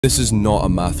This is not a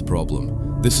math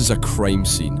problem. This is a crime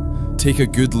scene. Take a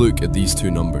good look at these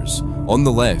two numbers. On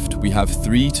the left, we have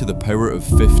 3 to the power of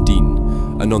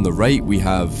 15, and on the right we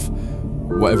have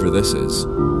whatever this is.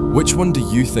 Which one do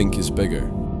you think is bigger?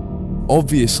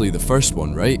 Obviously the first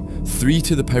one, right? 3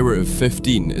 to the power of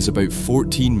 15 is about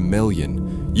 14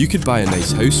 million. You could buy a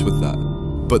nice house with that.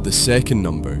 But the second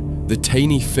number, the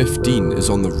tiny 15, is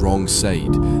on the wrong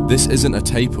side. This isn't a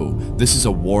typo, this is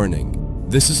a warning.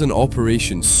 This is an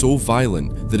operation so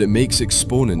violent that it makes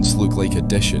exponents look like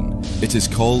addition. It is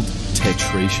called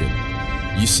tetration.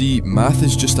 You see, math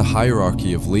is just a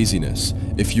hierarchy of laziness.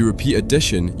 If you repeat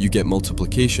addition, you get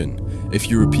multiplication. If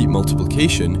you repeat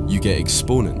multiplication, you get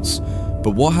exponents. But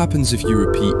what happens if you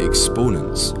repeat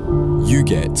exponents? You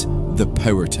get the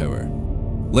power tower.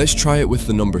 Let's try it with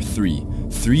the number 3.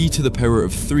 3 to the power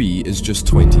of 3 is just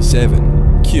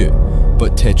 27. Cute.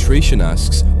 But tetration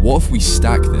asks, what if we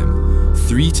stack them?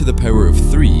 3 to the power of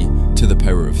 3 to the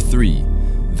power of 3.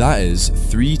 That is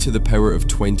 3 to the power of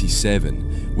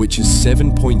 27, which is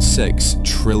 7.6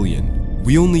 trillion.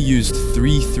 We only used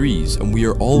 3 3s and we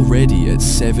are already at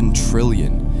 7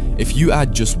 trillion. If you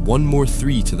add just one more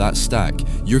 3 to that stack,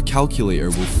 your calculator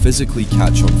will physically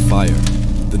catch on fire.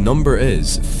 The number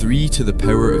is 3 to the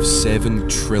power of 7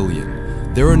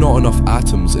 trillion. There are not enough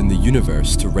atoms in the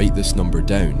universe to write this number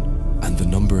down. And the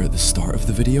number at the start of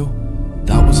the video?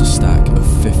 That was a stack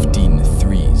of 15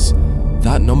 3s.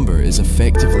 That number is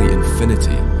effectively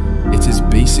infinity. It is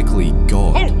basically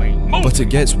God. But it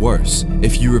gets worse.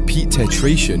 If you repeat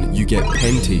tetration, you get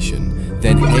pentation,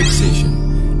 then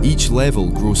hexation. Each level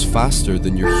grows faster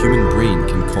than your human brain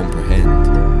can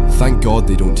comprehend. Thank God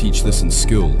they don't teach this in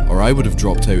school, or I would have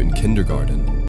dropped out in kindergarten.